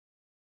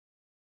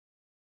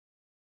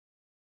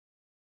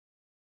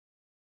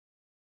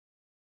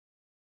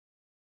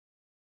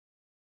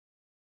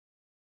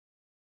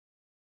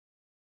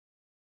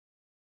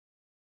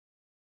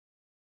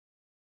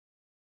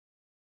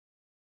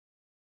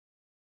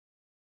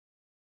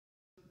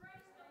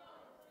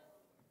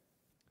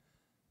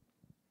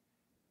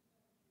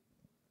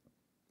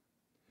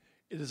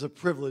It is a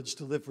privilege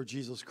to live for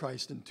Jesus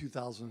Christ in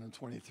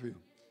 2023.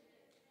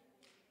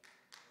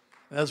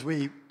 As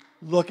we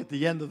look at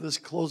the end of this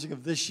closing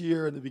of this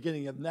year and the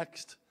beginning of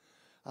next,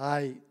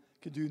 I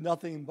can do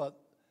nothing but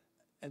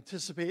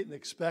anticipate and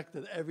expect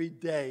that every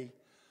day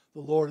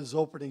the Lord is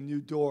opening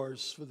new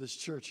doors for this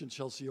church in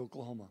Chelsea,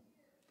 Oklahoma.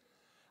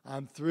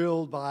 I'm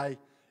thrilled by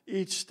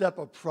each step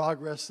of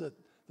progress that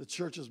the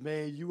church has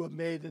made. You have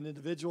made in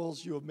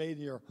individuals, you have made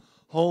in your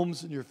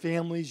homes and your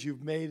families,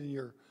 you've made in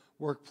your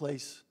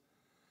workplace.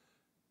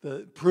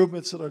 The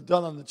improvements that are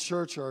done on the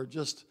church are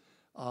just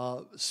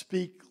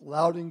speak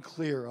loud and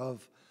clear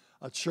of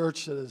a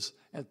church that is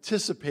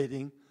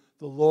anticipating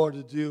the Lord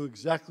to do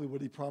exactly what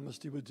he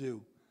promised he would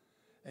do.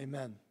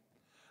 Amen.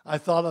 I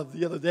thought of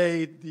the other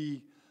day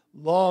the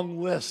long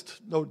list,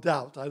 no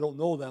doubt, I don't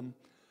know them,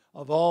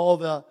 of all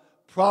the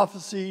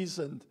prophecies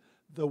and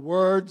the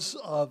words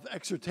of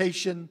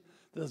exhortation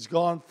that has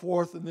gone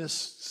forth in this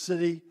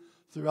city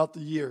throughout the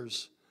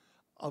years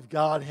of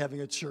God having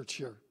a church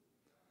here.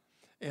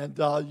 And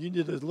you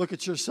need to look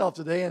at yourself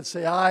today and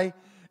say, I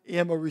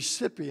am a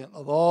recipient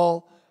of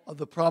all of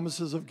the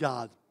promises of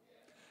God.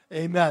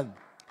 Amen.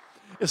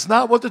 It's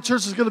not what the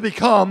church is going to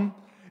become.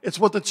 It's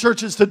what the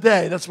church is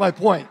today. That's my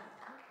point.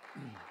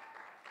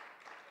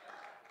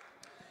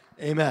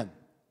 Amen.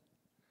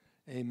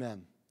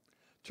 Amen.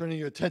 Turning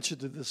your attention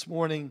to this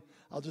morning,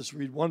 I'll just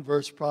read one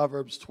verse,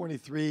 Proverbs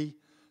 23:23.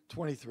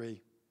 You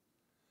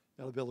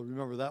got to be able to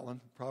remember that one.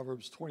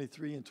 Proverbs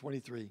 23 and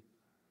 23.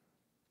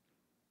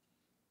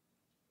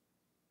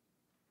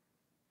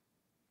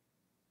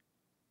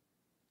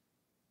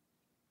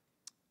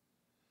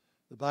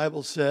 The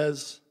Bible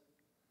says,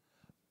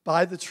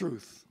 buy the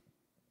truth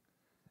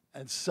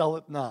and sell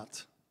it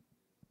not.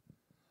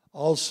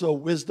 Also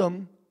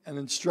wisdom and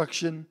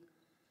instruction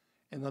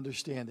and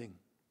understanding.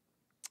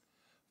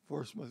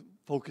 First, my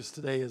focus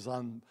today is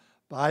on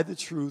buy the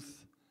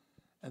truth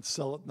and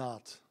sell it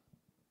not.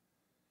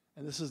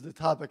 And this is the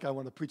topic I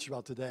want to preach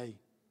about today.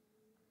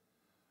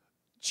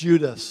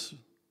 Judas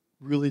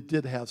really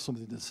did have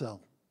something to sell.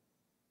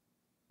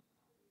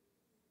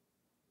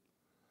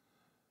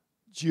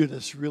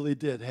 Judas really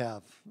did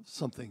have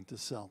something to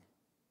sell.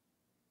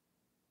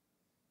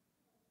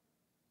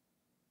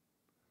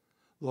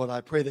 Lord,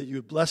 I pray that you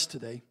would bless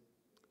today.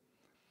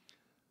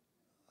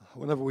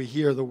 Whenever we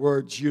hear the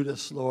word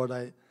Judas, Lord,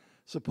 I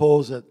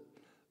suppose it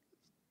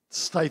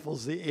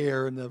stifles the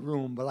air in the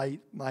room, but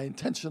my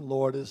intention,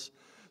 Lord, is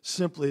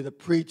simply to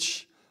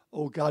preach,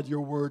 oh God,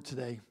 your word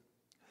today.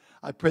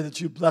 I pray that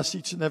you bless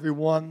each and every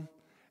one,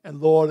 and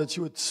Lord, that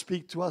you would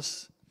speak to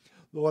us.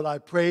 Lord, I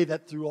pray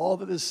that through all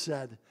that is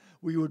said,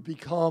 we would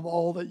become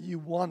all that you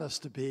want us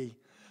to be,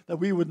 that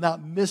we would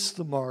not miss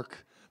the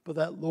mark, but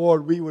that,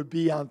 Lord, we would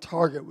be on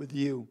target with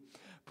you.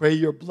 Pray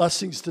your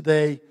blessings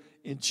today.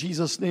 In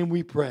Jesus' name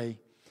we pray.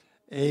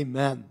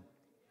 Amen.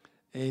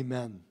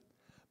 Amen.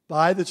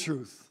 Buy the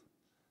truth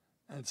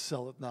and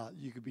sell it not.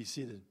 You could be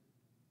seated.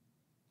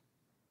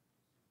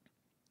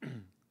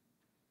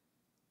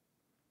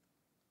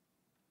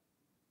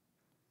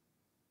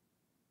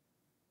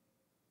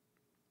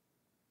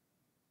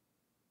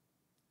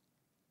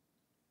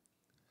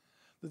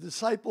 The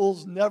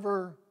disciples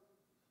never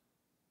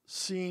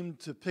seemed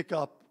to pick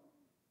up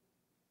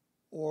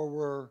or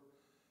were,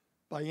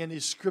 by any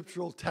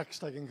scriptural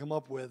text I can come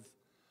up with,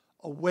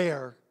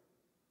 aware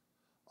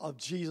of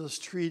Jesus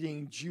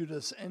treating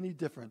Judas any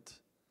different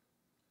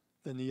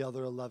than the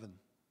other 11.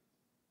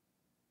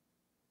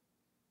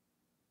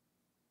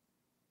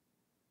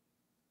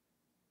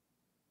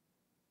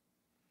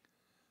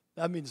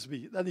 That needs to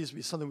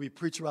be something we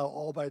preach about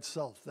all by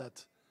itself,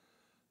 that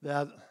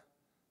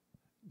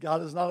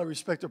God is not a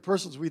respecter of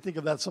persons. We think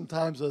of that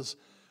sometimes as,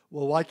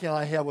 well, why can't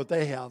I have what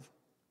they have,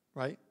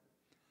 right?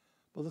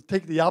 But let's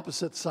take the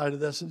opposite side of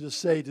this and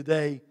just say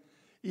today,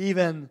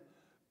 even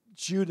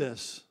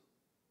Judas,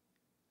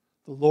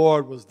 the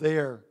Lord was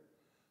there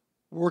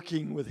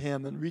working with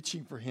him and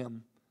reaching for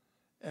him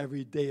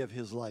every day of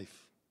his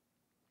life.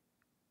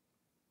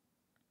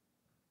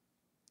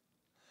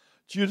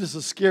 Judas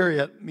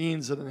Iscariot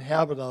means an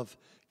inhabitant of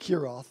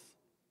Kiroth.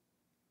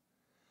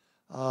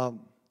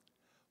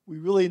 We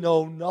really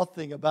know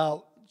nothing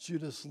about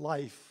Judas'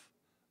 life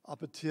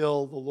up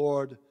until the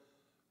Lord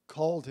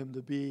called him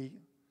to be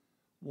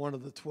one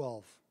of the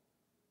 12.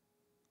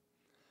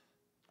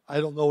 I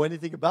don't know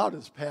anything about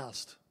his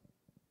past.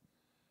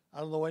 I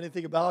don't know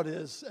anything about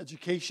his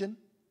education,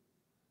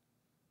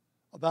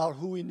 about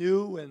who he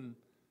knew and,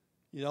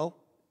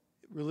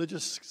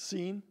 religious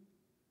scene.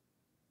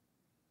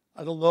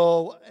 I don't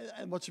know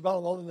much about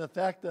him other than the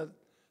fact that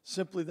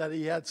simply that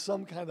he had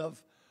some kind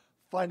of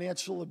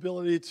financial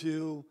ability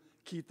to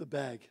keep the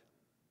bag.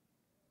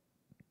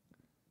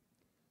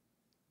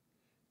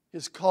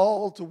 His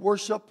call to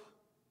worship,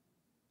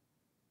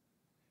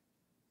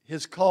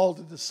 his call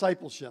to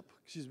discipleship,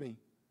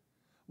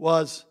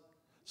 was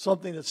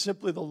something that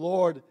simply the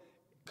Lord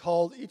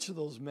called each of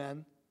those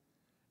men,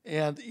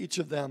 and each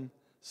of them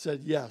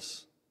said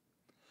yes.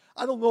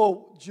 I don't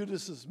know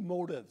Judas's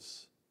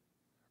motives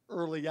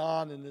early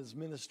on in his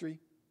ministry.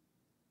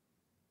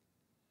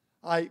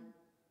 I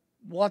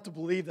want to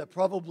believe that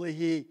probably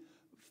he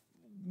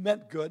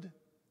meant good.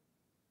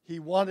 He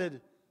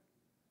wanted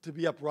to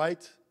be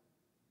upright.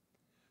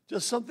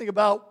 Just something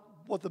about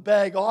what the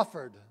bag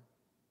offered.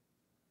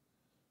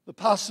 The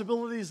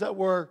possibilities that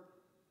were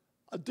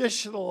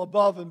additional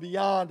above and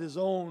beyond his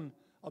own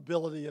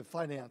ability of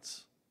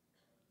finance.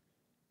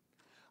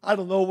 I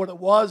don't know what it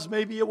was.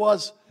 Maybe it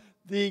was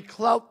the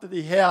clout that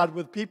he had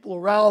with people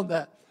around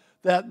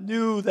that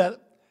knew that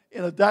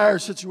in a dire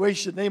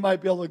situation they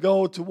might be able to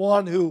go to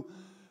one who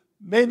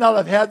may not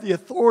have had the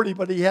authority,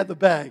 but he had the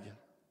bag.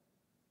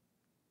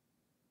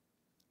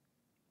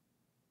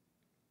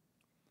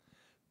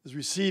 His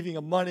receiving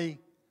of money,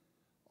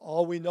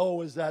 all we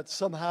know is that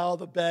somehow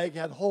the bag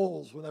had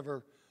holes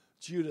whenever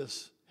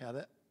Judas had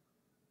it.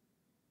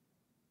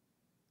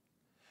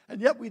 And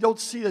yet we don't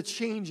see a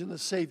change in the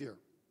Savior.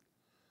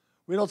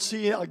 We don't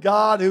see a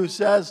God who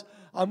says,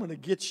 I'm going to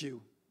get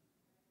you.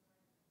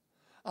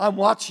 I'm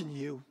watching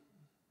you.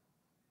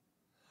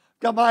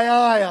 Got my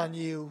eye on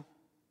you.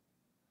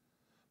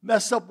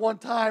 Mess up one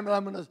time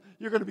and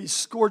you're going to be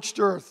scorched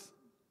earth.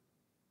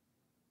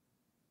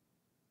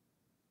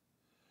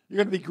 You're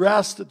going to be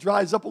grass that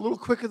dries up a little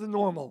quicker than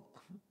normal.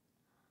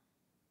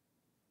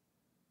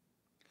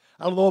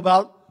 I don't know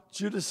about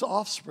Judas'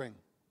 offspring,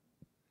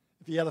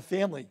 if he had a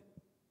family.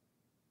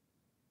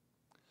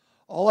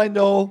 All I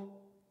know,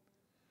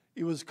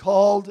 he was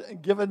called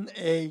and given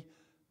a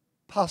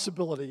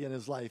possibility in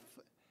his life,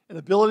 an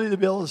ability to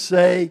be able to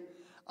say,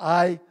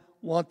 I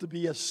want to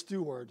be a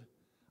steward.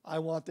 I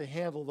want to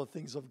handle the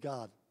things of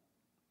God.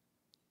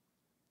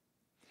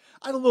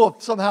 I don't know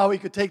if somehow he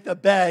could take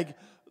that bag,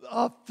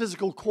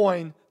 physical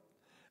coin,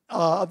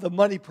 of the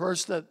money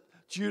purse that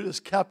Judas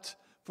kept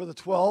for the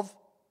 12,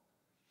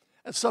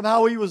 and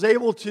somehow he was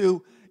able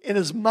to, in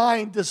his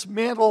mind,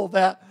 dismantle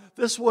that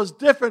this was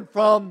different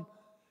from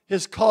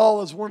his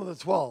call as one of the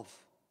 12.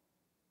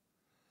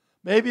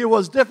 Maybe it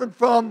was different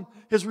from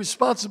his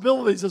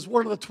responsibilities as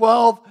one of the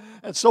 12,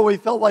 and so he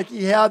felt like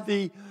he had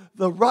the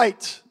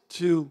right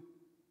to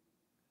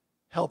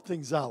help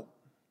things out.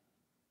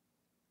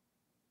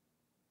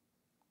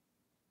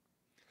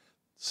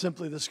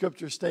 Simply, the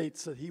scripture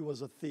states that he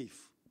was a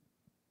thief.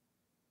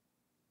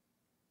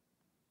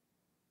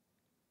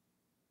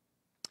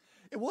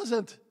 It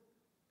wasn't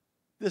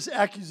this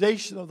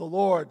accusation of the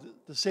Lord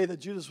to say that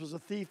Judas was a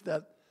thief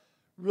that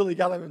really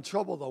got him in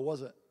trouble, though,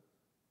 was it?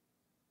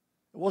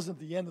 It wasn't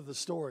the end of the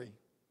story.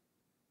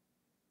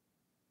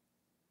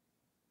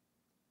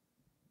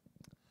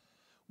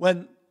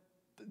 When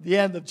the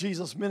end of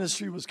Jesus'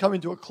 ministry was coming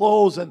to a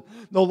close and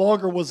no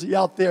longer was he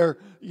out there,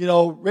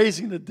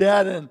 raising the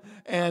dead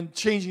and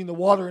changing the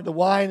water into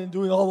wine and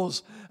doing all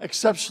those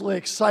exceptionally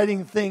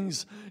exciting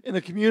things in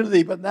the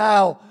community, but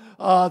now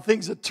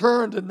things had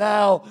turned, and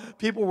now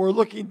people were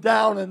looking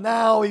down, and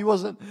now he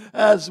wasn't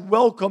as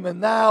welcome,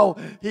 and now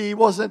he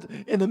wasn't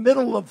in the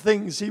middle of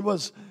things. He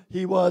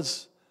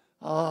was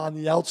on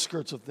the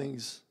outskirts of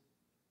things.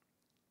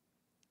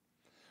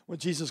 When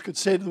Jesus could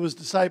say to his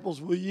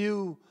disciples, will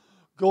you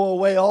go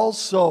away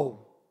also?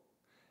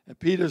 And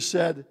Peter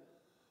said,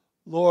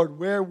 Lord,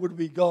 where would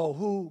we go?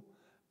 Who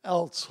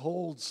else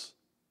holds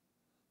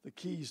the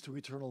keys to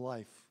eternal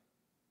life?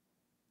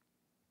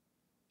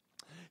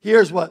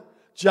 Here's what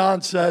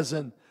John says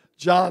in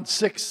John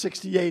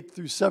 6:68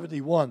 through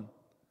 71.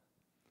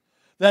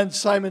 Then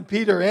Simon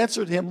Peter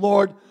answered him,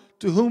 Lord,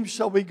 to whom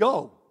shall we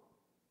go?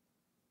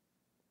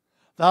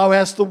 Thou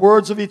hast the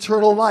words of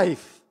eternal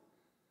life,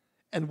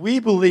 and we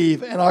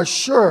believe and are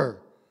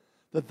sure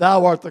that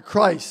thou art the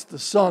Christ, the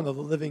Son of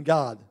the living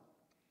God.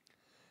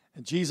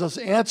 And Jesus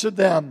answered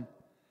them,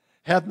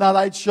 have not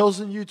I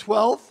chosen you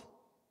 12?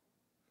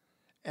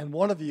 And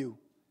one of you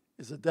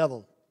is a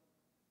devil.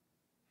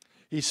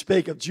 He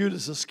spake of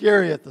Judas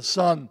Iscariot, the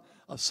son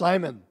of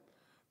Simon,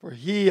 for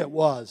he it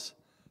was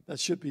that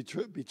should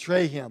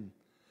betray him,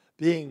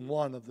 being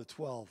one of the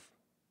 12.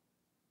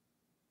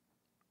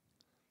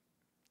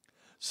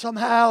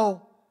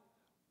 Somehow,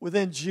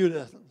 within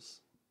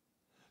Judas,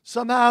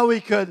 somehow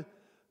he could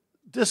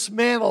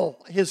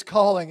dismantle his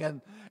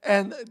calling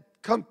and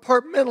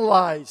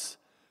compartmentalize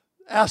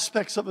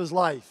aspects of his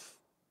life.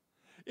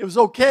 It was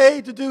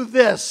okay to do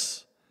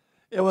this.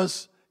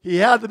 He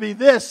had to be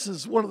this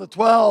as one of the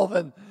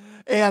 12,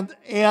 and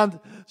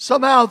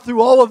somehow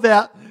through all of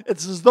that,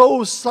 it's as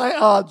though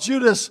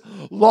Judas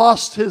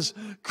lost his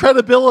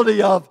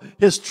credibility of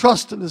his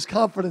trust and his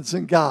confidence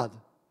in God.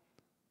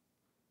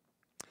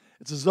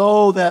 It's as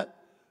though that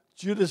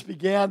Judas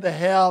began to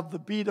have the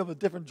beat of a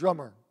different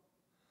drummer.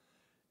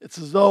 It's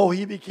as though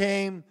he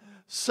became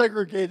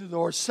segregated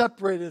or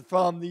separated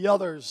from the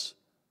others.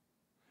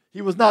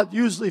 He was not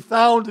usually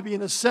found to be in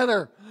the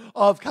center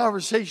of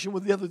conversation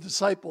with the other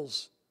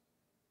disciples.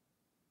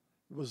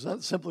 It was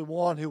simply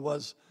one who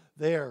was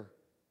there.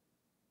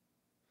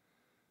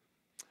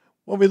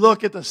 When we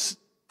look at the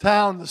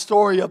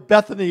story of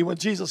Bethany, when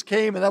Jesus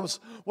came, and that was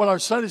what our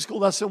Sunday school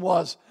lesson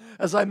was,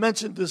 as I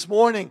mentioned this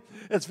morning,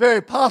 it's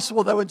very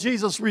possible that when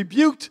Jesus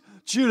rebuked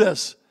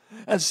Judas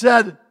and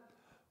said,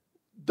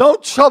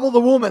 don't trouble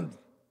the woman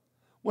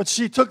when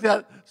she took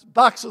that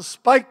box of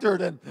spike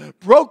dirt and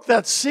broke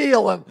that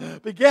seal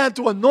and began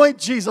to anoint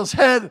Jesus'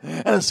 head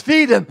and his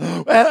feet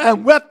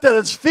and wept at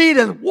his feet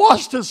and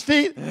washed his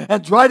feet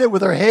and dried it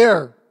with her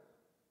hair.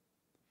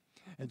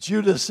 And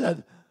Judas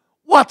said,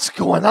 "What's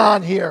going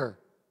on here?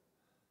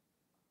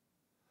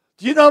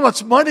 Do you know how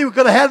much money we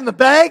could have had in the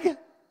bag?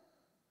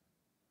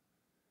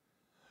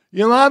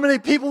 You know how many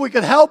people we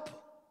could help?"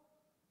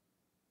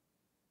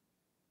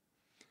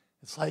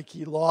 It's like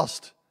he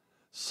lost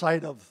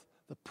sight of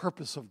the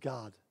purpose of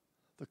God,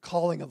 the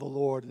calling of the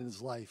Lord in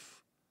his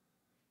life.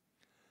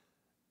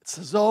 It's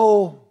as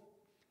though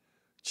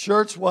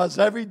church was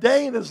every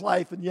day in his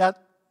life, and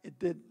yet it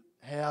didn't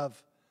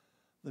have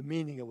the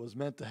meaning it was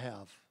meant to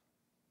have.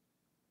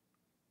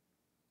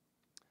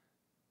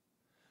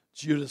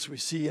 Judas, we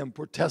see him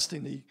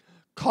protesting the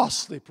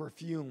costly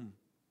perfume.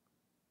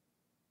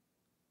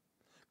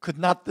 Could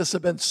not this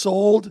have been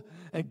sold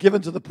and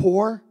given to the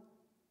poor?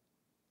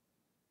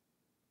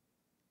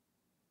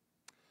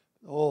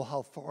 Oh,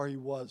 how far he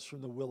was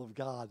from the will of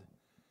God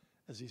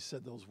as he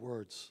said those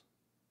words.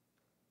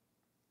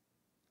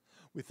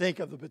 We think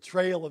of the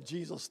betrayal of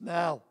Jesus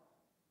now.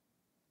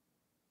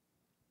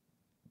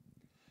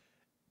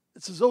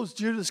 It's as though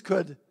Judas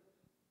could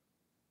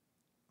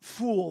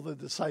fool the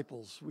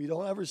disciples. We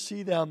don't ever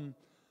see them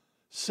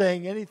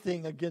saying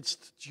anything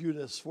against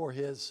Judas for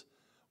his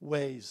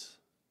ways.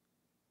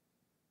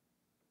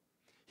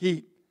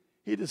 He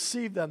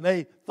deceived them.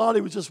 They thought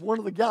he was just one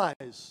of the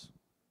guys.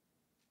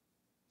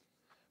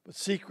 But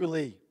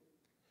secretly,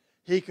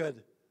 he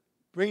could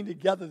bring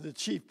together the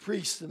chief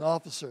priests and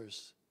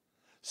officers.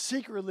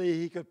 Secretly,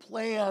 he could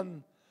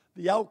plan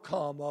the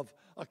outcome of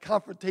a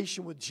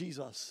confrontation with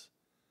Jesus.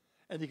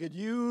 And he could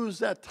use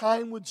that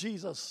time with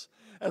Jesus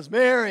as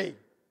Mary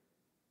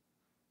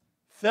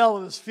fell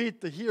at his feet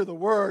to hear the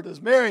word,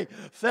 as Mary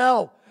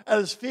fell at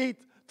his feet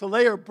to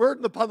lay her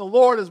burden upon the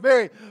Lord, as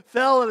Mary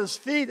fell at his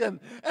feet and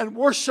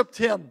worshiped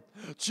him.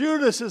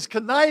 Judas is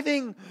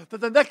conniving that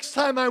the next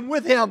time I'm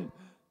with him,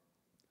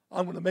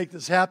 I'm going to make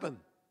this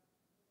happen.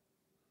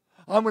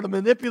 I'm going to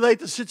manipulate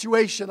the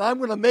situation. I'm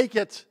going to make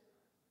it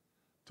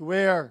to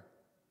where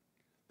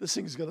this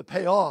thing's going to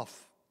pay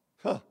off.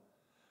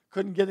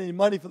 Couldn't get any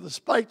money for the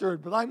spike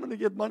dirt, but I'm going to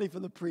get money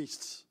from the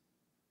priests.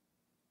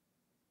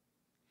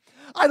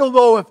 I don't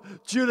know if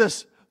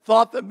Judas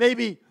thought that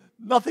maybe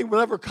nothing would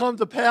ever come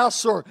to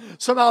pass, or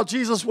somehow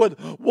Jesus would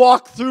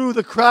walk through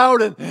the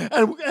crowd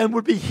and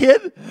would be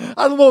hid.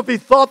 I don't know if he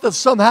thought that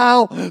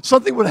somehow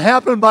something would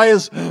happen by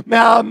his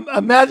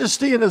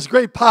majesty and his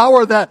great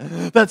power,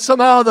 that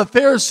somehow the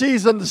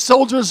Pharisees and the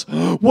soldiers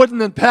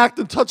wouldn't impact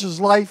and touch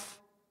his life.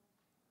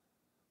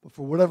 But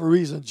for whatever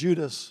reason,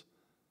 Judas,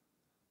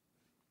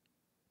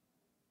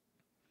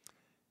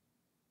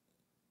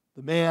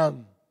 the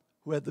man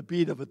who had the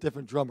beat of a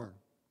different drummer,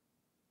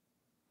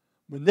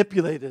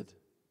 manipulated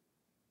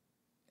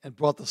and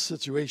brought the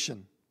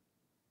situation.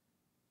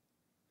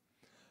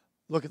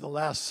 Look at the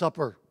Last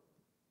Supper.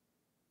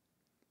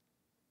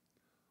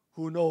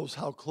 Who knows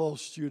how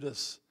close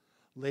Judas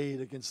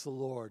laid against the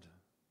Lord?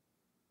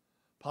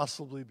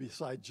 Possibly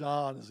beside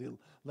John as he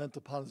leant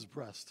upon his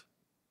breast.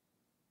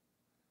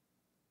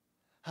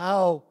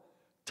 How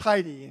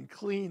tidy and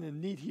clean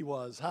and neat he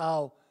was.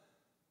 How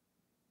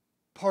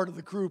part of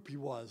the group he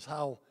was.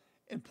 How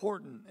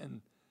important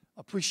and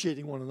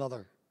appreciating one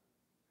another.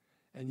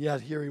 And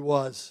yet here he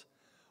was,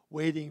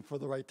 waiting for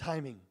the right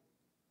timing,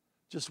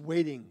 just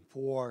waiting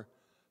for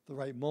the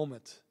right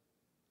moment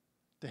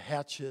to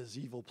hatch his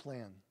evil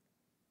plan.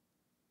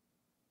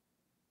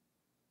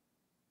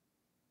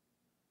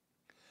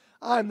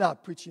 I'm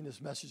not preaching this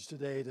message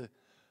today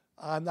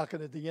I'm not going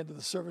to at the end of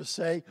the service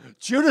say,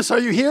 "Judas, are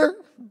you here?"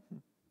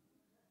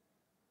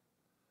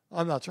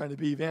 I'm not trying to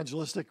be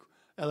evangelistic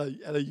at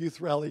a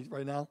youth rally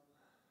right now.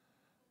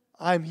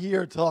 I'm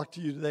here to talk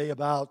to you today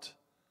about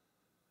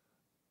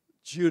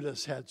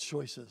Judas had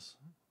choices.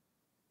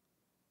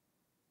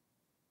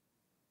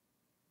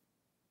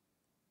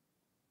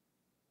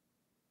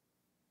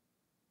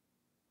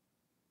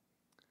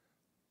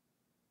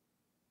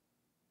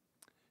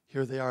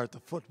 Here they are at the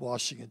foot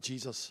washing, and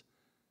Jesus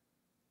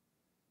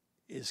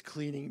is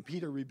cleaning.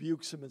 Peter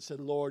rebukes him and said,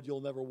 "Lord, you'll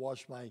never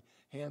wash my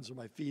hands or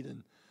my feet."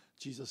 And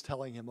Jesus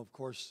telling him, of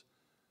course,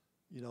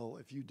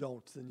 if you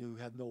don't, then you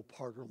have no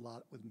part or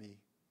lot with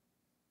me.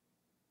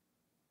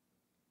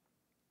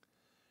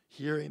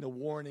 Hearing the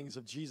warnings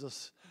of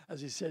Jesus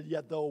as he said,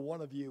 "Yet though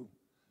one of you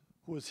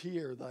who is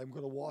here, that I'm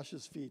going to wash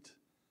his feet,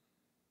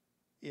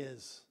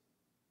 is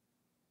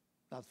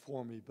not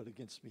for me, but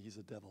against me, he's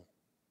a devil."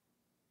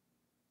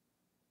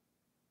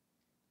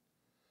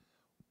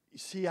 You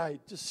see, I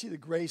just see the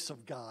grace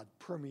of God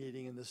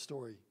permeating in this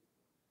story.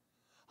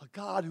 A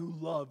God who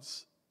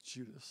loves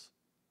Judas.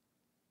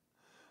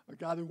 A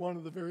God who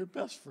wanted the very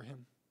best for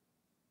him.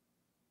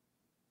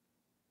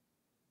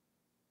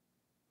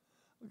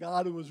 A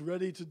God who was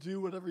ready to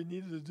do whatever he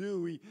needed to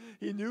do.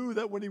 He knew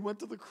that when he went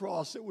to the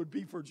cross, it would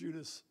be for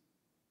Judas,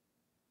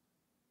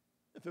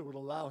 if it would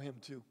allow him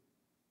to.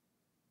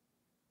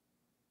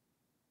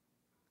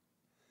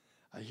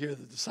 I hear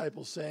the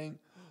disciples saying,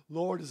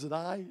 Lord, is it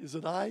I? Is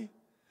it I?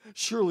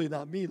 Surely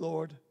not me,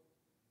 Lord.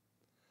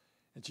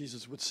 And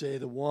Jesus would say,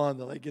 the one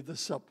that I give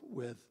this up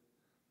with.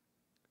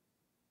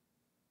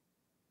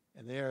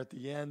 And there at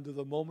the end of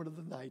the moment of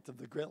the night of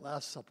the great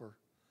Last Supper,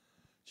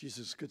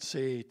 Jesus could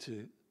say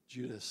to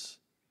Judas,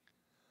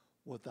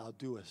 what thou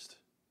doest,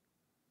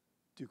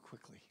 do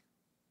quickly.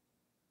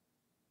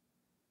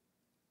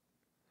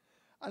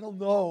 I don't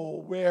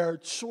know where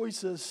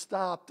choices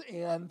stopped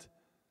and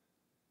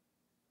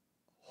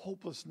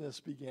hopelessness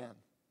began.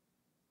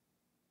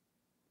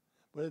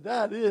 But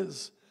that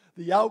is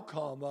the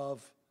outcome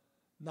of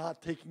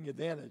not taking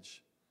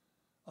advantage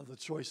of the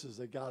choices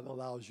that God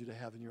allows you to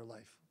have in your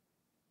life.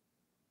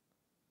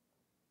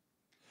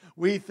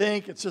 We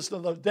think it's just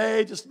another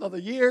day, just another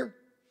year.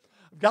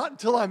 I've got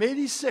until I'm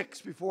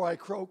 86 before I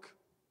croak.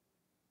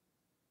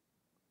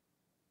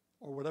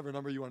 Or whatever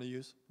number you want to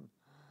use.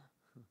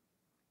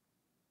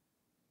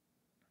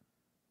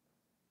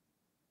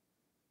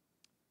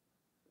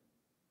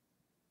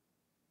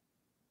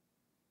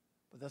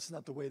 But that's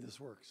not the way this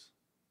works.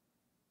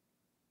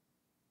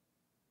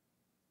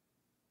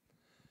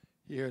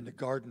 Here in the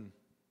garden,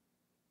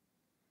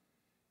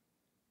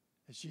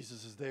 as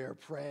Jesus is there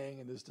praying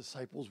and his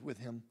disciples with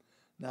him,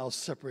 now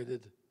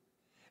separated,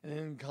 and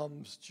in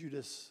comes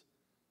Judas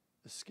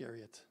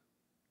Iscariot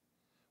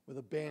with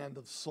a band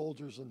of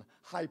soldiers and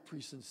high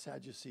priests and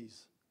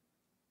Sadducees.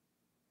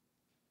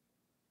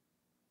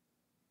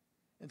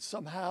 And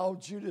somehow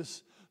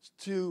Judas,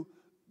 to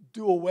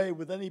do away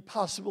with any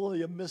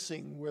possibility of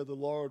missing where the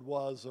Lord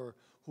was or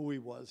who he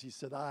was, he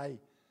said,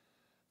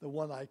 the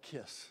one I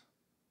kiss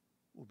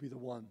will be the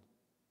one.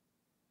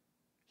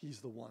 He's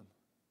the one.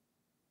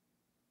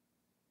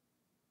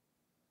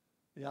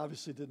 He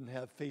obviously didn't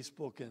have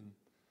Facebook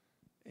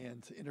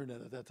and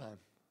internet at that time.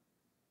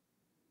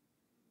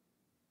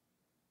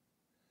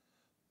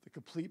 The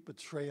complete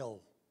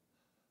betrayal,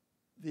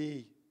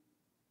 the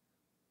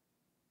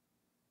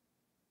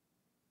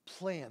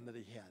plan that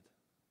he had,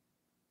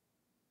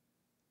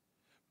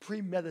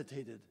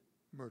 premeditated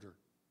murder.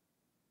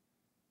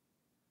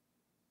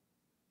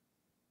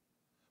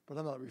 But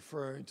I'm not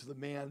referring to the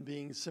man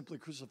being simply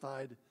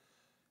crucified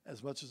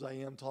as much as I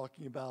am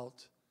talking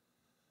about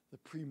the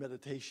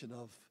premeditation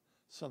of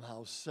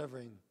somehow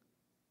severing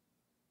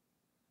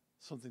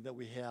something that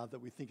we have that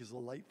we think is a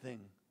light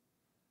thing.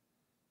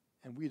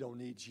 And we don't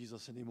need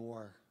Jesus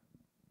anymore.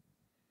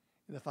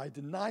 And if I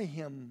deny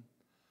him,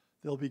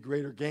 there'll be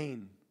greater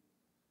gain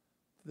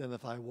than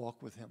if I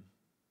walk with him.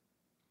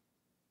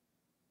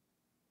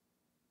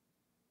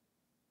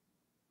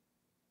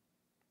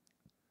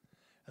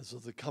 As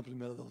the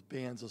accompaniment of those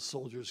bands of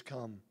soldiers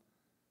come,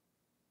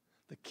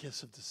 the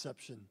kiss of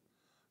deception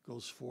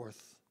goes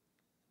forth.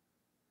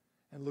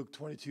 And Luke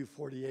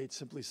 22:48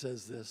 simply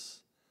says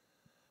this,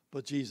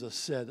 but Jesus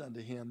said unto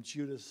him,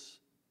 Judas,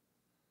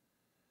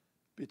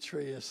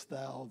 betrayest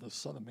thou the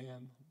Son of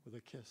Man with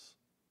a kiss?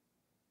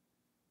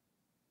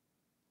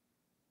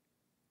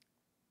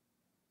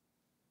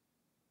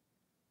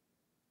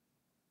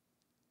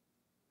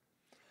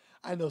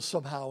 I know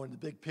somehow in the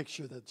big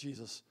picture that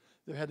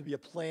there had to be a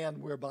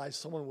plan whereby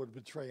someone would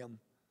betray him.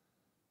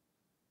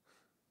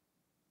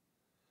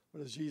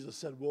 But as Jesus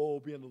said, woe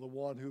be unto the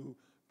one who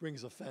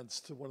brings offense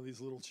to one of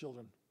these little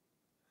children.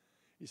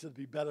 He said it'd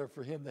be better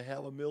for him to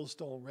have a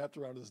millstone wrapped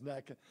around his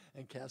neck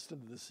and cast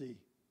into the sea.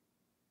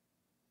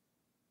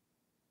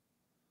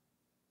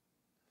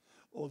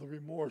 Oh, the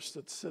remorse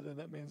that sit in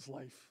that man's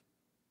life.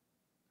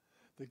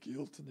 The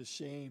guilt and the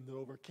shame that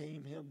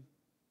overcame him.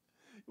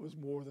 It was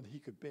more than he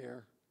could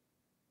bear.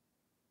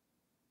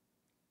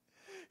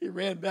 He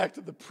ran back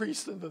to the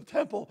priest in the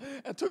temple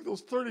and took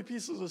those 30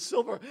 pieces of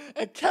silver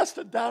and cast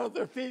it down at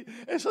their feet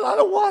and said, I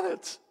don't want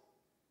it.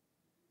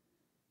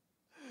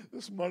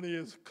 This money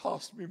has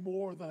cost me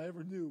more than I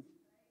ever knew.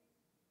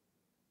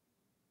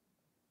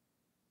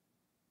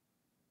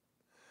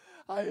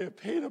 I have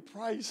paid a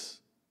price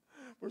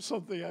for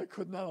something I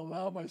could not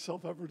allow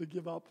myself ever to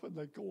give up and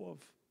let go of.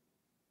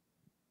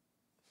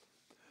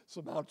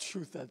 Somehow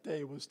truth that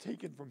day was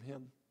taken from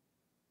him.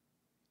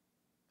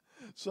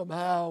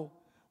 Somehow,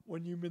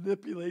 when you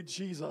manipulate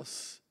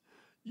Jesus,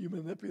 you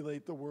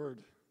manipulate the word.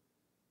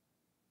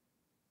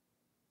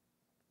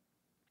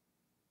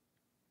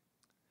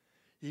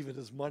 Even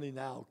his money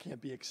now can't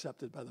be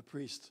accepted by the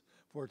priest,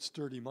 for it's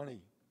dirty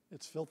money.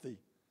 It's filthy.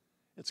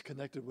 It's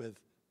connected with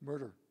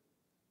murder.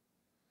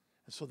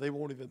 And so they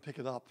won't even pick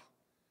it up.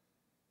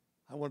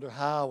 I wonder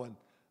how, and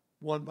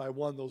one by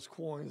one, those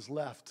coins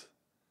left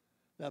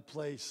that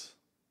place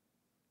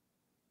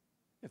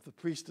if the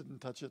priest didn't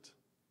touch it.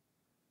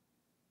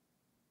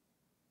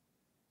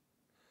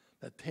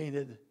 That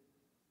tainted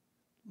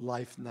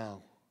life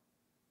now.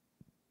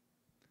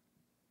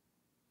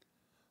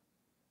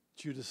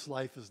 Judas'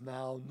 life is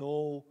now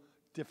no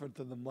different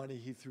than the money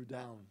he threw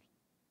down.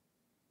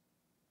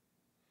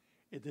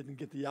 It didn't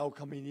get the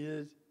outcome he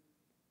needed.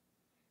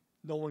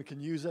 No one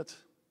can use it.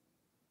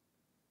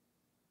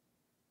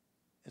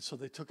 And so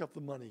they took up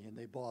the money and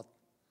they bought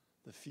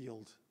the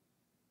field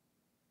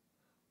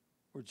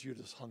where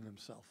Judas hung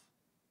himself.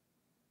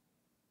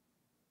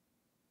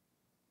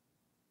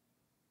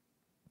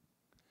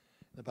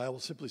 The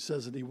Bible simply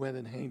says that he went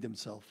and hanged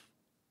himself.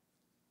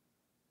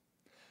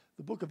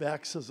 The book of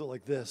Acts says it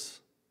like this,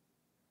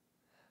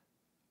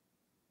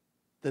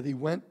 that he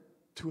went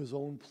to his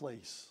own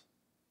place.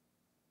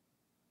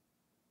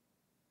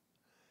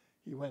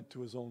 He went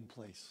to his own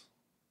place.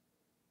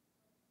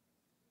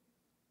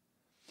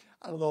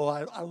 I don't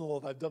know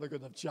if I've done a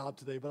good enough job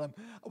today, but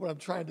what I'm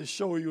trying to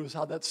show you is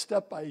how that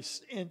step by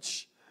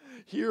inch,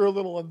 here a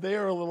little and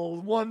there a little,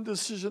 one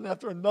decision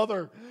after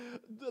another,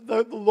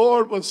 the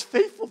Lord was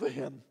faithful to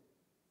him.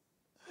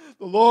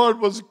 The Lord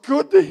was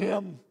good to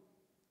him.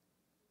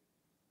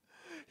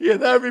 He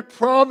had every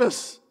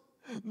promise.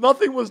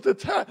 Nothing was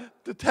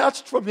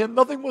detached from him.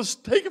 Nothing was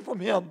taken from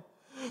him.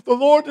 The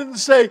Lord didn't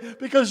say,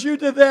 because you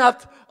did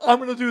that, I'm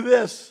going to do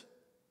this.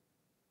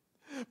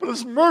 But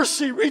his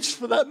mercy reached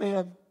for that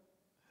man.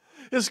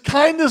 His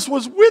kindness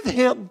was with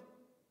him.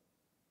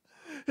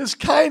 His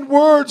kind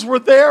words were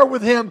there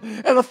with him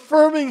and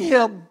affirming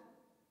him.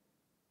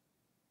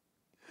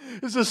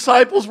 His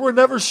disciples were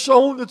never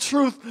shown the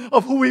truth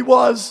of who he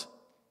was.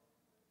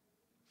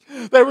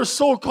 They were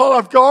so caught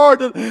off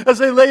guard, and as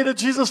they laid at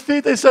Jesus'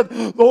 feet, they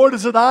said, Lord,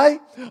 is it I?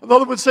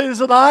 Another would say, is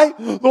it I?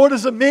 Lord,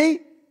 is it me?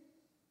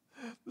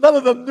 None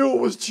of them knew it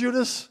was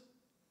Judas.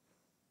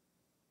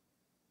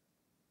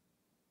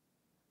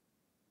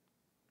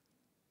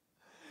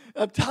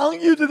 I'm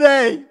telling you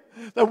today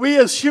that we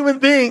as human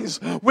beings,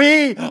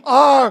 we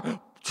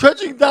are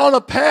trudging down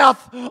a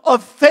path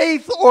of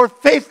faith or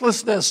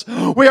faithlessness.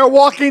 We are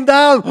walking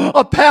down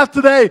a path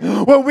today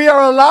where we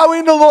are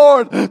allowing the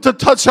Lord to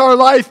touch our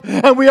life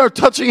and we are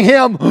touching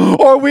Him,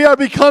 or we are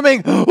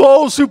becoming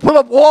those who put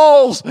up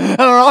walls and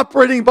are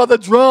operating by the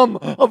drum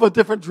of a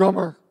different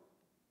drummer.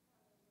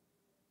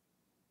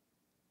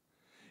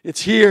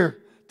 It's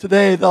here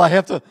today that I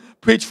have to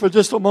preach for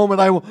just a moment.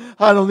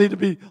 I don't need to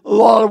be a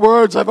lot of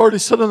words. I've already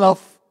said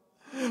enough.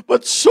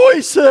 But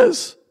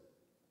choices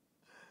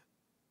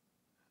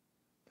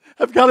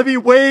have got to be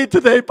weighed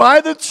today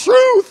by the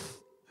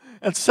truth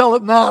and sell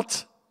it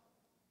not.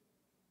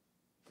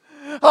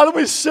 How do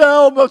we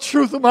sell the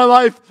truth of my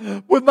life?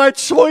 With my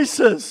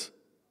choices.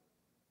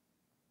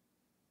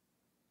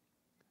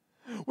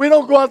 We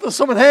don't go out to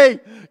someone, hey,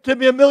 give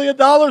me $1 million,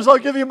 I'll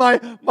give you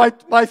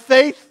my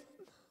faith.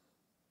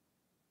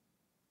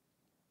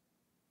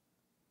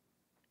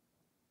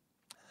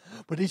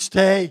 But each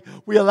day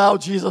we allow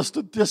Jesus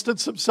to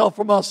distance himself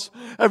from us.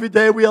 Every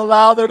day we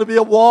allow there to be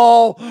a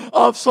wall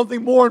of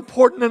something more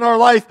important in our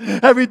life.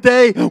 Every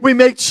day we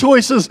make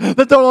choices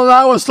that don't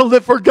allow us to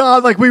live for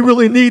God like we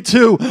really need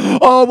to.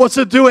 Oh, what's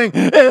it doing?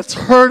 It's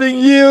hurting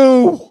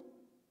you.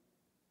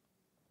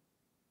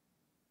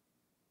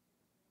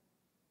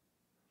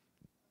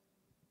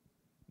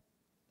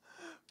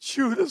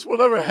 Judas,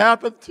 whatever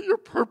happened to your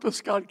purpose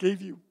God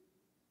gave you?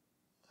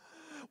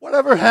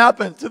 Whatever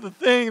happened to the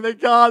thing that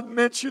God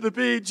meant you to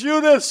be?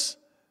 Judas,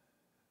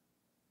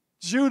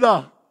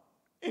 Judah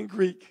in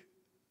Greek.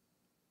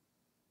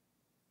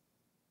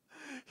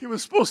 He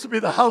was supposed to be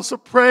the house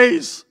of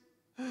praise.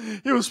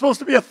 He was supposed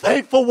to be a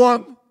thankful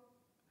one.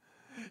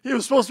 He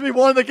was supposed to be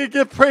one that could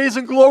give praise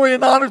and glory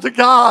and honor to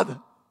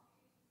God.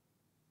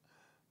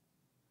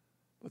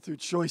 But through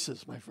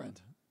choices, my friend.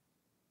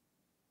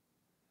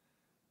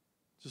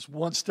 Just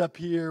one step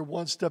here,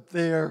 one step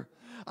there.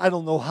 I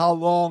don't know how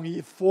long he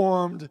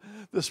formed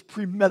this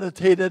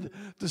premeditated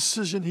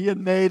decision he had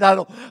made. I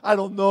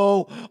don't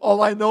know.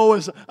 All I know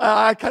is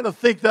I kind of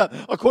think that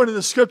according to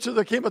the scripture,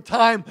 there came a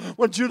time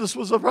when Judas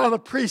was around a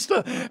priest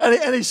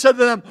and he said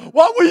to them,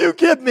 what will you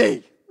give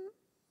me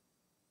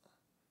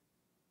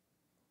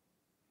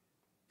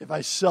if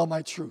I sell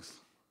my truth?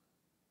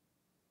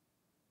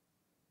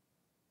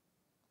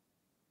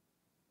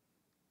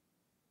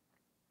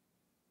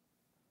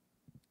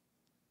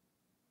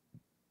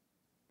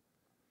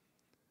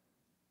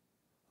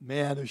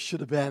 Man who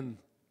should have been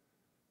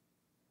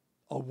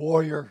a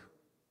warrior,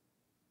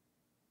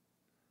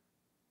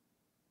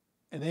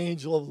 an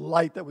angel of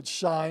light that would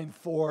shine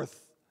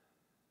forth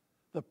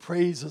the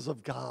praises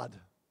of God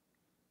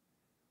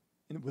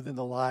within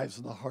the lives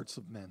and the hearts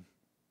of men.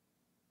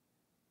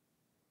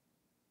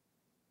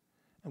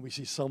 And we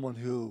see someone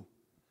who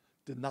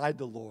denied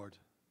the Lord,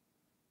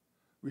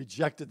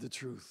 rejected the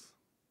truth,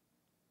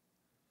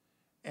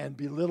 and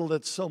belittled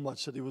it so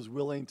much that he was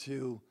willing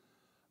to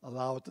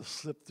allow it to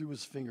slip through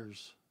his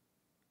fingers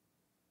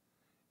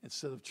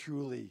instead of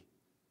truly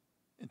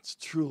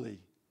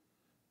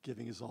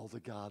giving his all to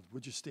God.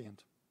 Would you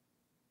stand?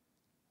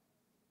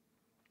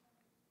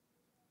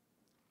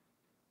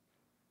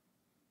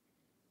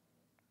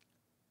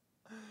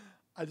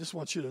 I just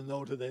want you to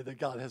know today that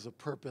God has a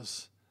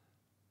purpose.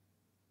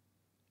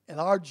 And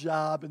our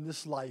job in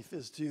this life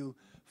is to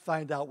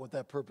find out what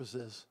that purpose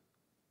is.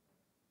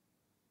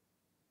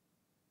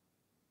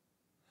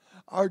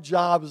 Our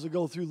job is to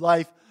go through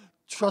life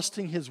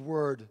trusting His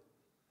Word,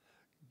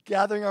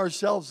 gathering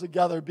ourselves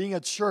together, being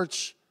a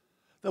church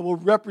that will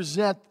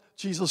represent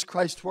Jesus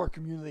Christ to our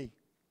community.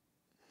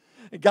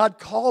 And God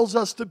calls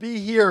us to be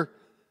here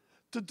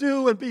to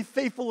do and be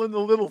faithful in the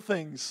little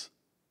things,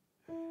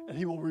 and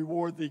He will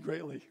reward thee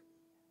greatly.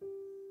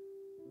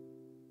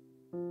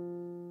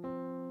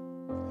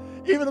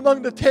 even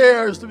among the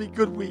tares, to be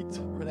good wheat,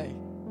 Renee.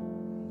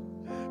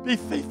 Be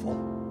faithful.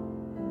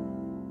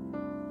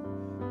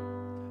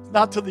 It's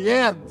not to the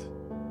end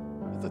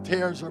that the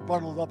tares are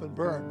bundled up and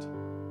burned.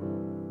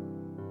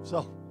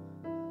 So,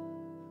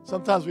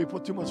 sometimes we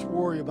put too much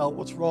worry about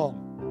what's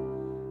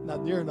wrong,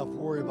 not near enough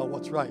worry about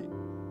what's right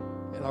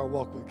in our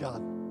walk with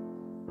God.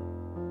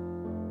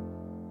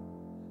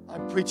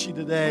 I'm preaching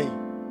today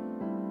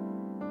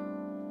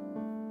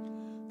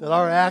that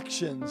our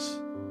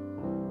actions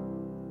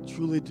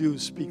truly do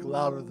speak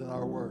louder than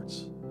our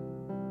words.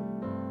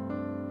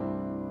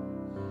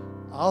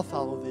 I'll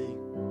follow thee.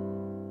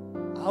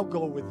 I'll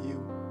go with you.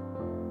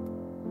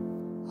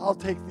 I'll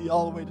take thee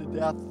all the way to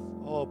death.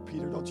 Oh,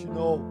 Peter, don't you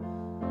know,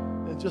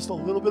 in just a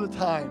little bit of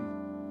time,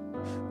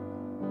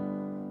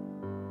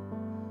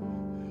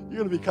 you're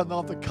going to be cutting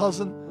off the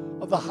cousin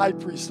of the high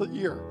priest's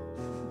ear.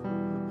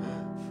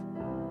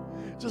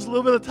 Just a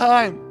little bit of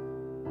time.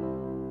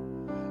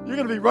 You're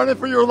going to be running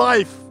for your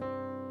life.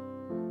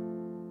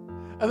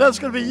 And that's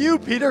going to be you,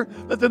 Peter,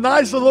 that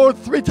denies the Lord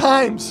 3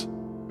 times.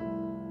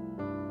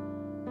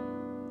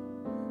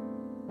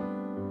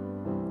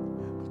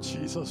 But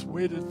Jesus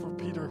waited for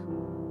Peter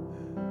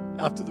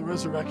after the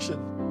resurrection,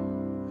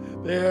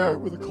 there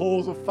with the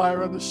coals of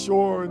fire on the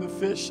shore and the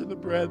fish and the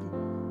bread.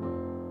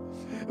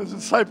 His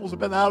disciples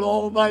have been out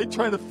all night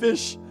trying to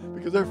fish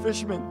because they're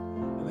fishermen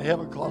and they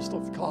haven't caught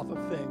a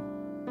thing.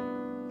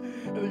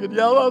 And he could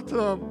yell out to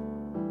them,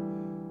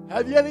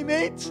 "Have you any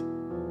meat?"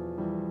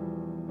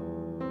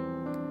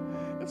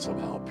 And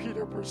somehow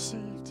Peter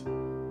perceived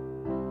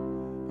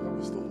that it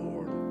was the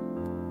Lord.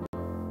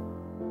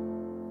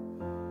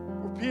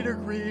 For Peter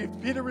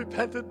grieved, Peter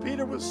repented,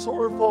 Peter was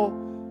sorrowful.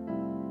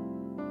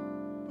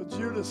 But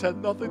Judas had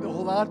nothing to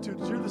hold on to.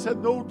 Judas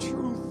had no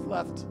truth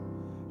left.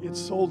 He had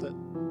sold it.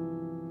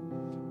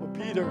 But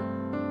Peter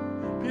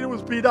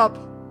was beat up.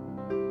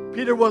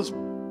 Peter was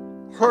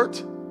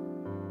hurt.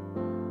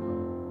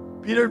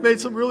 Peter had made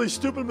some really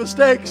stupid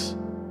mistakes.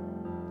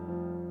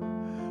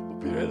 But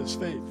Peter had his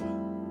faith.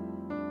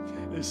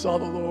 And he saw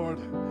the Lord.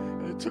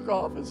 And he took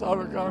off his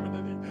outer garment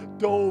and he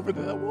dove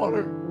into that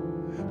water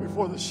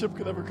before the ship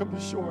could ever come to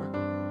shore.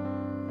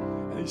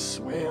 And he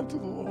swam to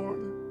the Lord.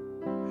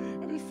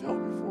 And he fell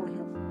before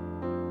him.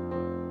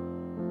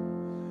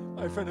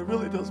 My friend, it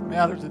really does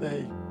matter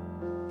today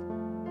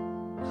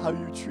how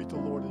you treat the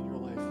Lord in your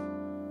life.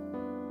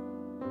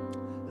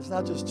 It's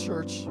not just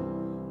church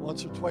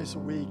once or twice a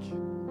week.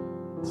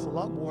 It's a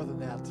lot more than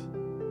that.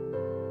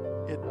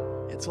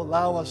 It's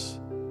allow us,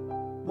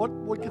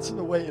 what gets in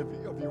the way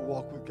of your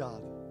walk with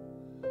God?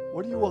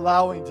 What are you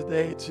allowing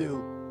today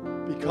to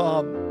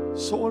become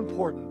so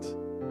important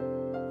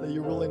that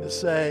you're willing to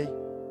say,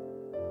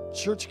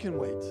 church can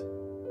wait.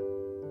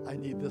 I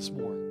need this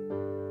more.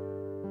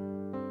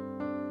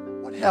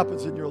 What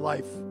happens in your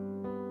life?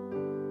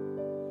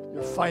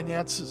 Your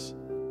finances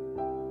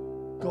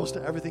goes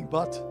to everything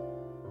but.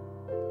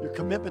 Your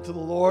commitment to the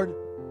Lord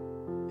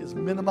is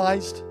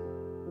minimized.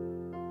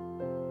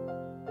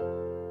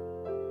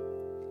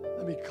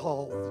 Let me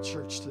call the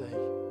church today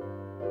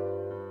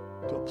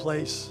to a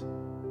place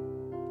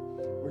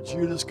where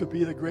Judas could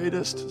be the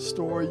greatest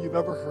story you've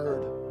ever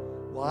heard.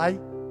 Why?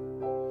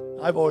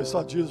 I've always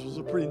thought Judas was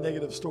a pretty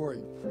negative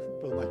story,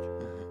 Brother Mike.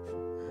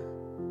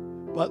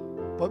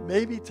 But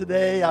maybe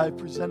today I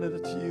presented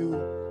it to you,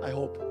 I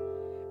hope,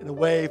 in a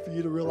way for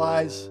you to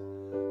realize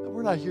that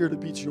we're not here to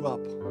beat you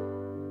up.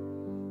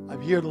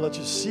 I'm here to let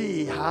you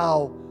see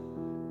how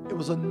it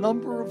was a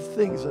number of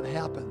things that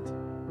happened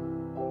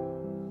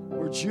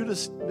where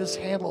Judas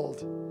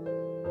mishandled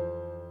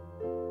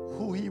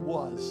who he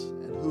was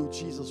and who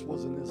Jesus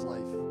was in his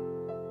life.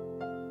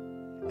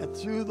 And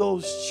through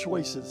those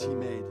choices he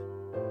made,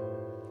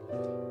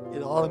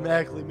 it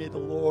automatically made the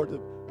Lord to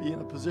be in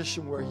a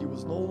position where he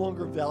was no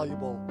longer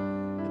valuable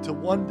until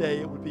one day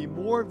it would be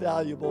more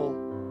valuable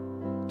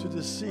to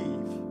deceive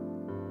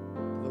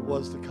than it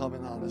was to come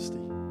in honesty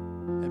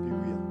and be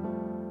real.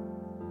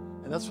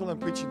 And that's what I'm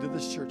preaching to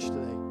this church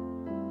today.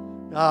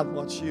 God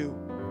wants you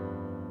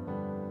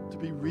to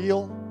be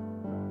real.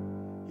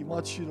 He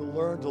wants you to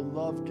learn to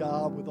love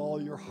God with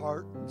all your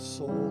heart and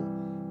soul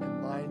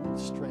and mind and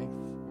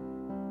strength.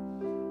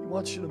 He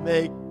wants you to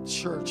make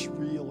church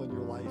real in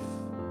your life,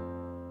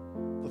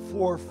 the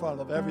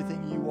forefront of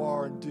everything you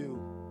are and do.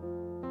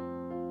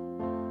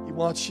 He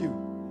wants you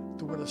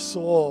to win a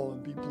soul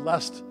and be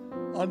blessed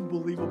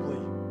unbelievably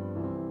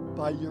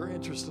by your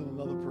interest in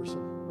another person.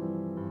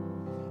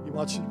 He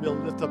wants you to be able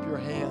to lift up your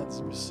hands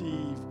and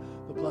receive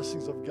the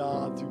blessings of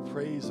God through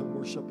praise and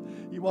worship.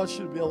 He wants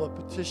you to be able to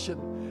petition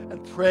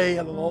and pray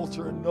at an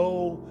altar and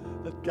know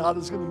that God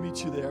is going to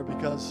meet you there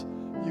because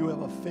you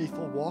have a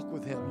faithful walk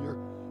with Him.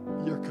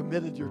 You're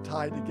committed. You're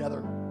tied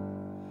together.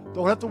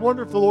 Don't have to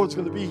wonder if the Lord's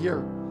going to be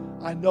here.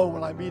 I know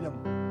when I meet Him,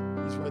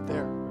 He's right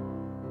there.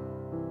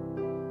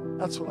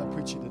 That's what I'm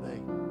preaching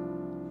today.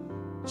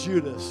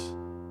 Judas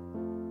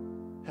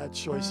had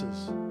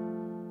choices.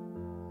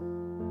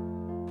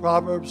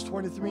 Proverbs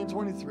 23 and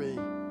 23,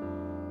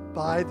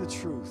 buy the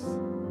truth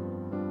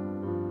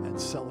and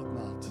sell it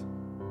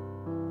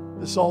not.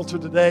 This altar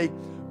today,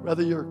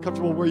 whether you're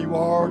comfortable where you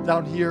are or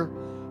down here,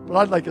 but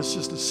I'd like us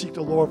just to seek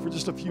the Lord for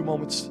just a few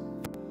moments.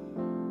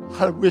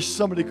 I wish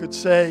somebody could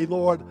say,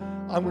 Lord,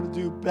 I'm going to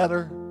do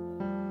better.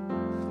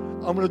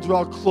 I'm going to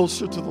draw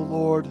closer to the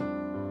Lord.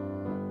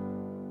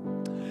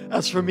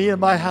 As for me and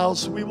my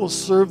house, we will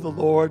serve the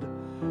Lord.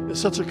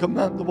 It's such a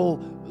commendable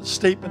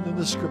statement in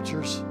the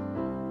scriptures.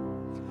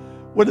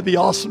 Wouldn't it be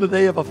awesome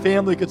today if a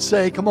family could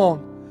say, come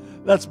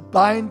on, let's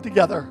bind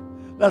together.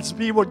 Let's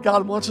be what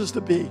God wants us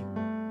to be.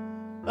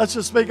 Let's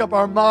just make up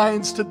our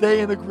minds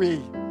today and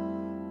agree.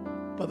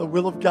 By the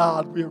will of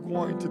God, we are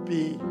going to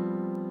be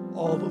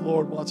all the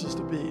Lord wants us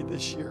to be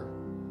this year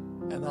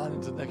and on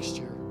into next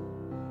year.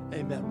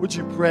 Amen. Would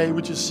you pray?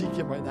 Would you seek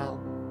Him right now?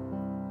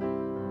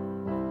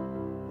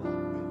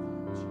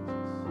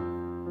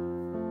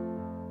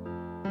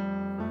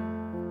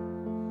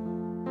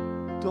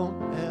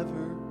 Don't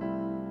ever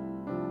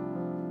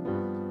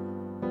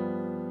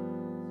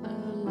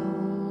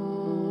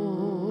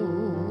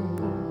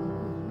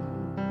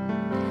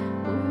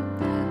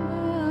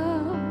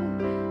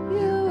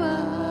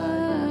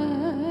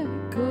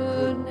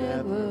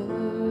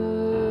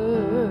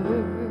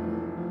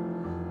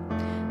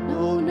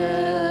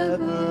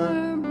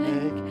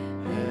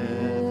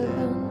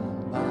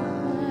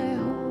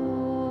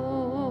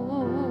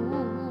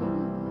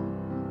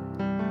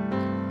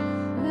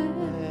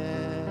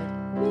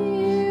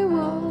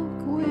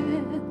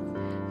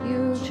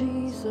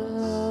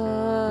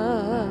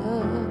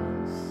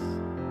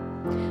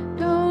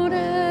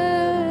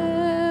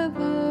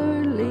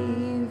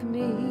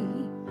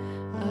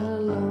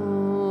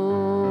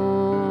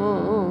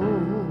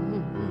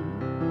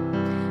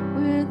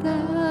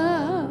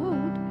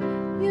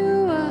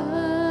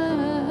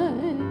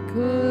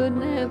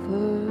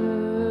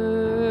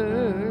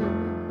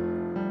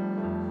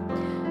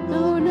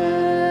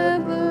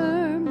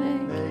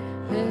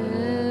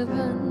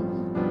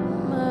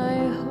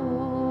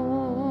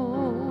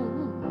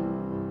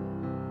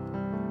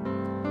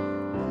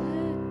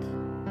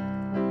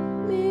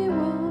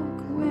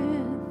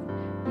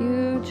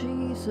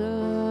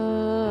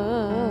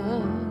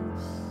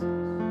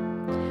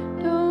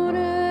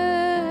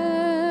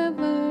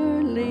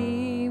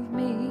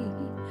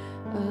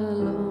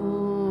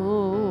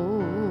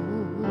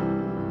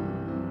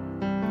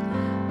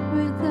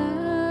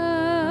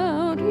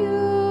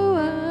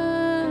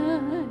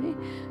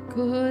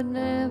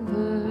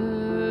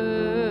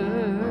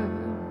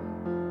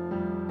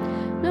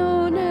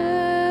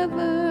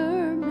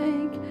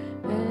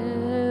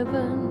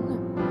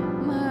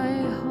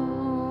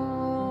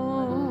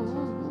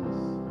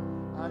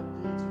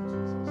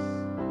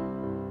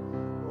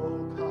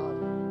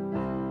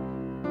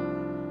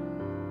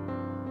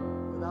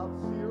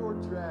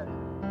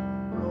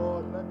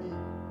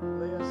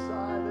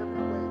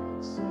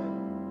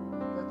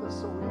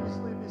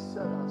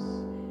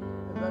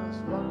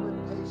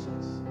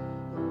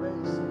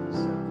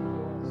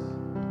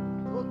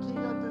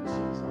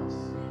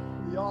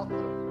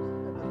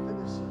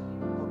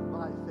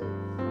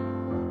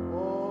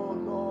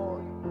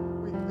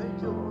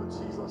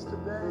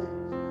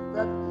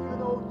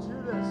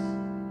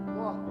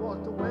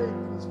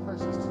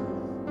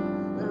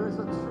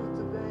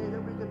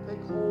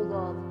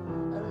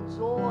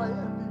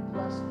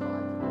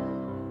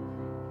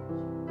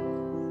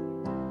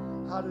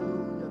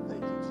Hallelujah.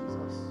 Thank you,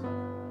 Jesus.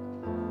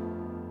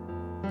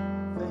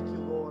 Thank you,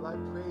 Lord. I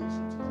praise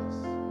you, Jesus.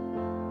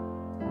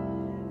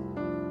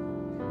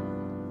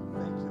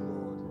 Thank you,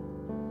 Lord.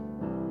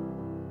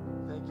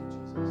 Thank you,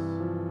 Jesus.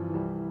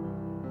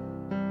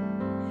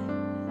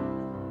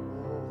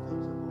 Oh,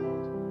 thank you,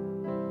 Lord.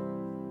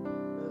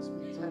 Let us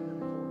be tender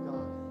before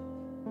God.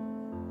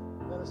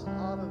 Let us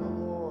honor the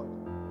Lord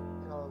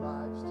in our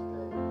lives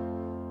today.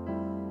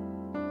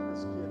 Let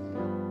us give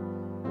Him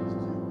His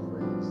due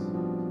praise.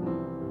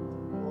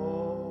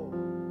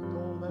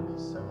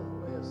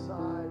 Lay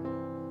aside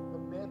the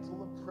mantle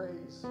of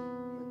praise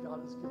that God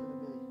has given to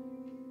me.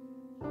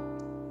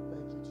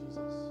 Thank you,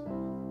 Jesus.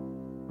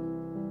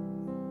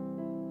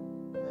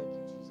 Thank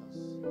you,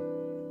 Jesus.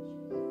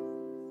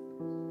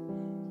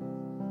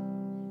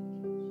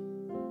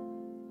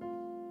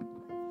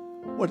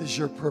 What is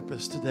your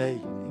purpose today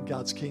in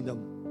God's kingdom?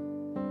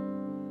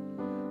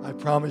 I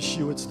promise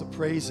you it's to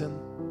praise Him,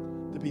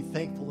 to be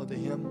thankful unto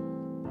Him,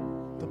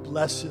 to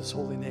bless His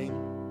holy name.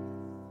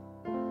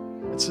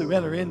 It's to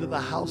enter into the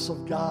house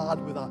of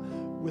God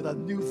with a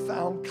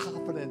newfound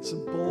confidence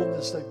and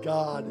boldness that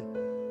God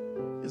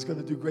is going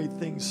to do great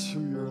things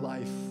through your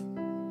life.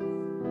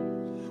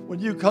 When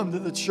you come to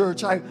the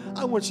church, I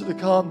want you to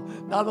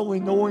come not only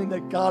knowing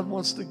that God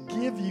wants to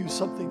give you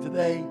something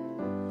today,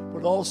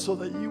 but also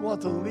that you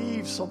want to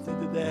leave something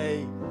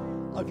today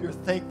of your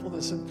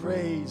thankfulness and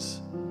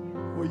praise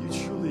where you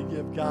truly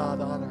give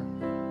God honor.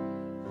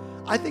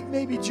 I think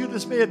maybe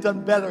Judas may have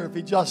done better if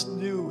he just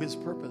knew his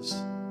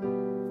purpose.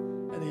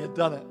 He had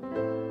done it.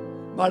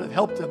 Might have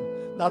helped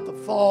him not to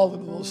fall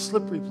into those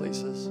slippery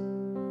places.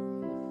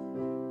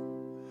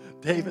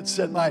 David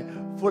said, my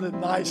foot had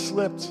nigh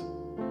slipped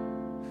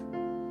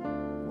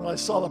when I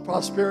saw the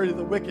prosperity of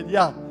the wicked.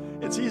 Yeah,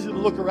 It's easy to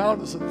look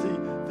around us and see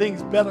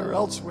things better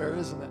elsewhere,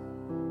 isn't it?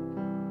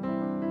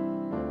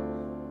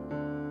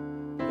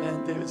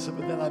 And David said,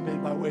 but then I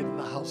made my way to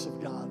the house of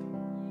God.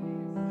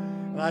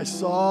 And I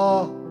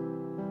saw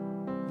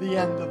the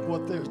end of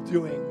what they're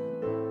doing.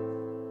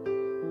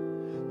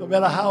 No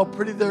matter how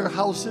pretty their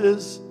house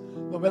is,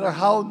 no matter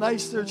how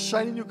nice their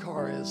shiny new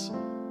car is,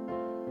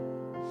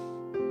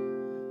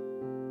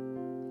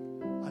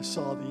 I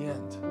saw the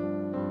end.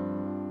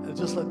 And it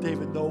just let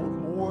David know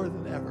more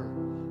than ever,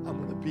 I'm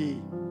going to be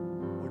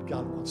what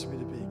God wants me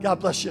to be. God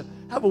bless you.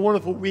 Have a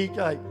wonderful week.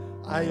 I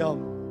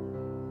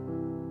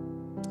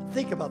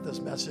think about this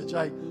message.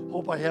 I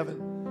hope I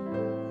haven't,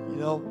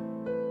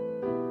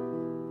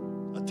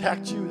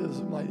 attacked you. That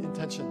is my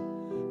intention.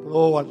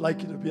 But I'd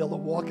like you to be able to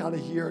walk out of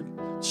here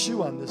and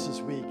chew on this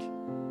week.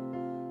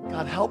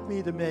 God, help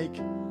me to make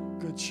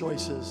good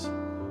choices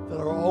that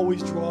are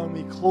always drawing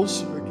me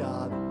closer to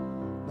God,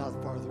 not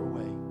farther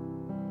away.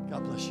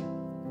 God bless you.